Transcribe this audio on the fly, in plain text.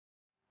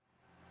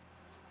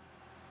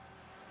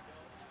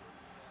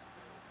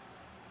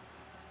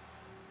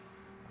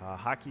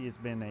Hockey has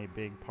been a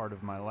big part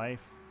of my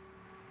life.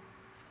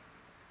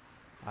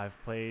 I've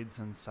played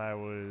since I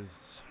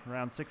was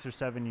around 6 or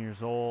 7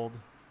 years old,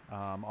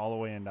 all the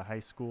way into high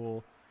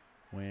school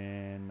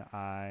when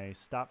I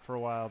stopped for a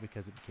while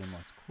because it became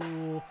less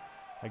cool.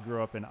 I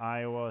grew up in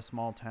Iowa, a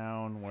small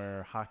town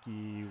where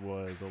hockey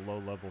was a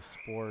low-level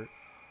sport.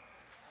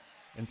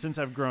 And since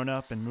I've grown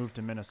up and moved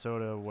to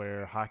Minnesota,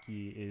 where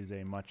hockey is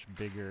a much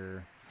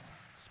bigger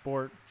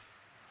sport,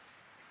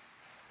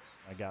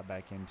 I got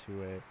back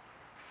into it.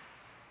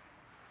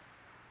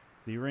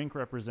 The rink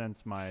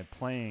represents my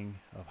playing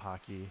of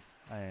hockey,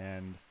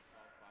 and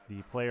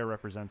the player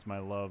represents my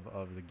love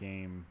of the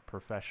game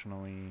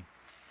professionally.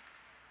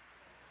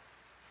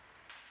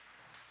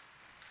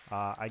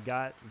 I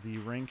got the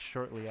rink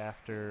shortly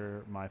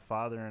after my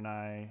father and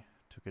I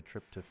took a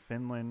trip to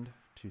Finland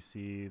to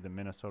see the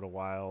Minnesota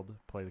Wild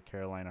play the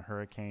Carolina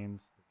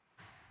Hurricanes.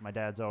 My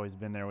dad's always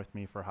been there with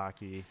me for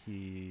hockey.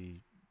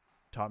 He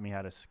taught me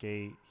how to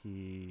skate.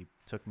 He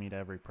took me to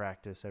every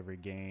practice, every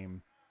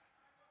game.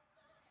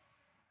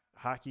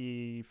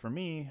 Hockey, for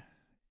me,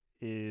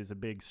 is a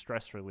big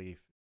stress relief.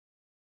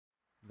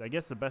 I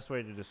guess the best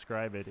way to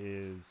describe it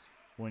is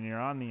when you're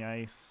on the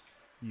ice,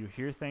 you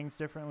hear things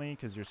differently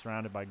because you're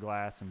surrounded by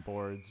glass and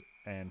boards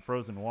and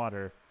frozen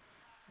water.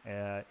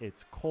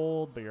 It's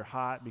cold, but you're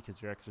hot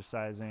because you're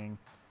exercising.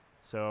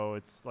 So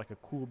it's like a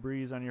cool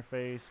breeze on your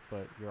face,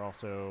 but you're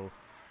also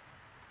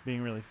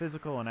being really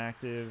physical and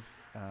active.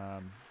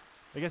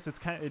 I guess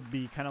it'd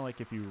be kind of like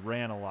if you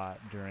ran a lot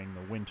during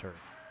the winter.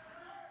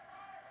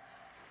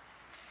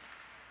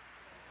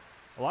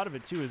 A lot of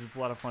it too is it's a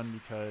lot of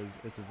fun because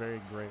it's a very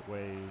great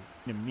way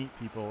to meet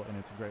people, and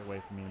it's a great way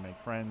for me to make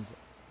friends.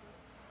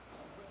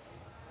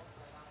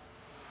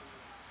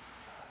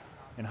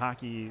 In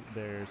hockey,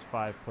 there's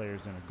 5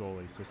 players and a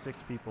goalie, so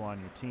 6 people on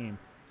your team.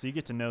 So you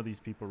get to know these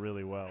people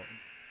really well.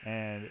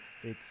 And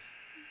it's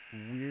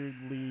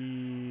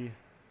weirdly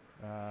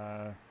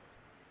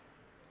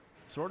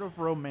sort of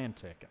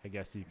romantic, I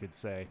guess you could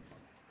say.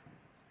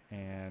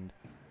 And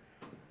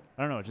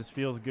I don't know, it just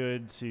feels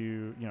good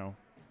to,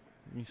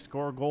 you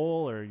score a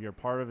goal or you're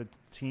part of a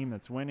team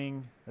that's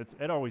winning.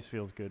 It always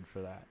feels good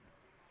for that.